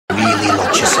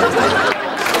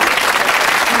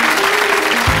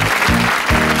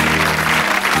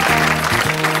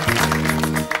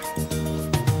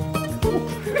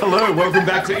Hello, welcome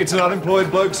back to It's an Unemployed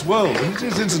Bloke's World. It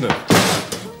is, isn't it?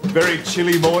 Very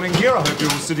chilly morning here. I hope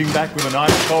you're all sitting back with a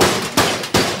nice cold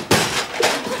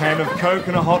can of Coke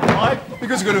and a hot pipe,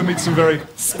 because we're going to meet some very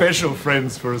special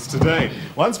friends for us today.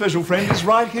 One special friend is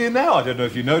right here now. I don't know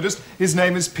if you noticed. His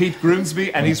name is Pete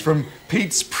Grimsby, and he's from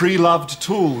Pete's Pre-Loved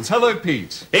Tools. Hello,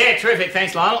 Pete. Yeah, terrific.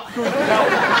 Thanks, Lionel.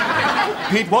 Now,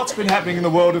 Pete, what's been happening in the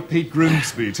world of Pete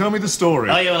Grimsby? Tell me the story.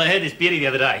 Oh, yeah, well, I heard this beauty the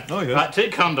other day. Oh, yeah. Right, 2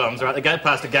 condoms, right, they go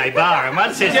past a gay bar, and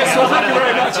one says... Yes, well, thank you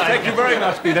very much. Thank you very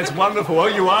much, Pete. That's wonderful. Oh,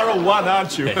 you are a one,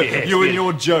 aren't you? Yes, you and yes.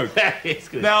 your joke. It's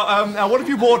good. Now, what have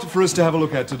you brought for us to have a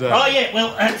look at today? Oh, yeah,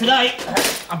 well, today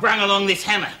I brung along this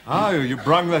hammer. Oh, you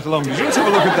brung that along. Let's have a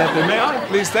look at that then, may I?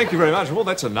 Please, thank you very much. Well,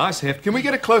 that's a nice heft. Can we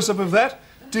get a close-up of that?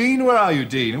 Dean, where are you,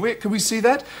 Dean? Can we see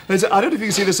that? I don't know if you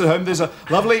can see this at home. There's a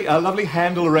lovely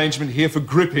handle arrangement here for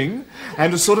gripping,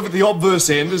 and a sort of at the obverse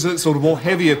end is a sort of more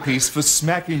heavier piece for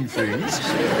smacking things.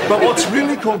 But what's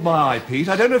really caught my eye, Pete,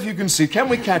 I don't know if you can see. Can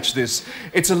we catch this?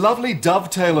 It's a lovely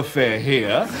dovetail affair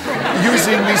here,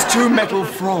 using these 2 metal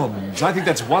fronds. I think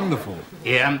that's wonderful.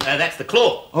 Yeah, that's the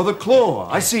claw. Oh, the claw.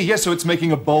 I see. Yes, so it's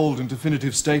making a bold and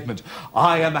definitive statement.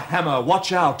 I am a hammer.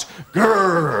 Watch out.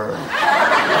 Grrr.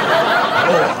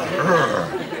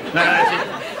 No,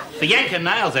 it's for yanking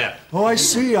nails out. Oh, I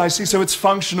see. So it's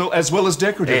functional as well as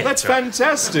decorative. Yeah, that's right.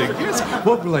 fantastic. Yes.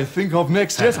 What will I think of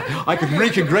next? Yes, I could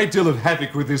wreak a great deal of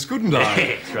havoc with this, couldn't I?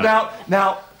 That's right.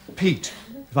 Now, Pete,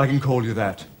 if I can call you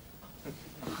that.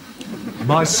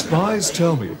 My spies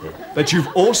tell me that you've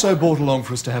also brought along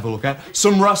for us to have a look at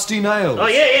some rusty nails. Oh,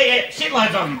 yeah. Shitloads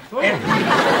of them. Oh.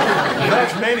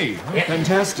 That many. Yeah.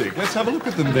 Fantastic. Let's have a look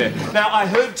at them there. Now, I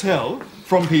heard tell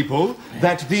from people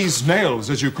that these nails,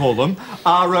 as you call them,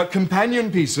 are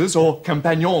companion pieces, or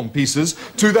compagnon pieces,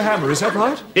 to the hammer. Is that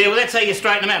right? Yeah, well, that's how you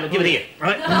straighten them out. Look, give it here,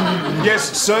 right?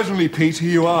 Yes, certainly, Pete.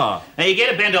 Here you are. Now, you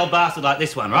get a bent old bastard like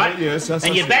this one, right? Yes, that's...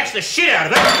 And you bash the shit out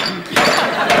of it.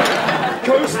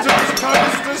 Coasters.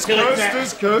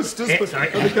 Yeah, sorry.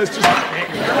 Oh, the coasters.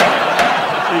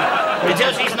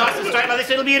 Until she's nice and straight like this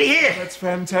little beauty here. That's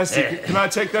fantastic. Yeah. Can I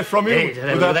take that from you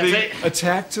Yeah, without that's being it.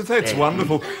 attacked? That's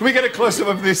wonderful. Can we get a close-up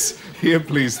of this here,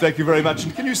 please? Thank you very much.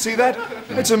 And can you see that?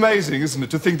 It's amazing, isn't it,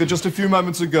 to think that just a few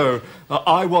moments ago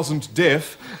I wasn't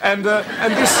deaf, and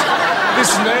this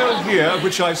nail here, of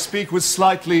which I speak, was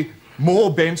slightly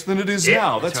more bent than it is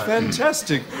now. That's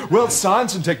fantastic. Well,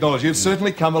 science and technology have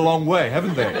certainly come a long way,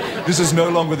 haven't they? This is no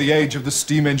longer the age of the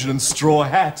steam engine and straw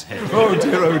hat. Oh,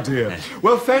 dear.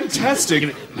 Well,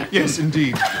 fantastic. Yes,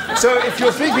 indeed. So, if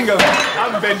you're thinking of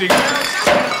unbending nails,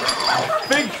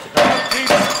 think of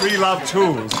Pete's Pre-Loved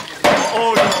Tools for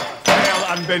all your nail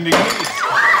unbending needs.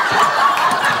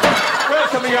 Well,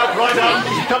 coming up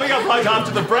right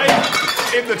after the break,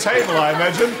 in the table, I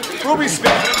imagine, we'll be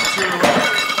speaking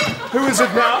to... Who is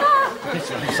it now?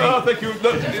 Oh, thank you.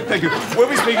 No, thank you. We'll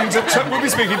be speaking to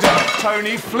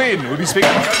Tony Flynn. We'll be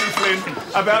speaking to Tony Flynn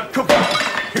about cooking.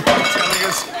 He'll be telling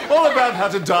us all about how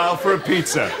to dial for a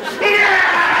pizza.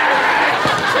 Yeah!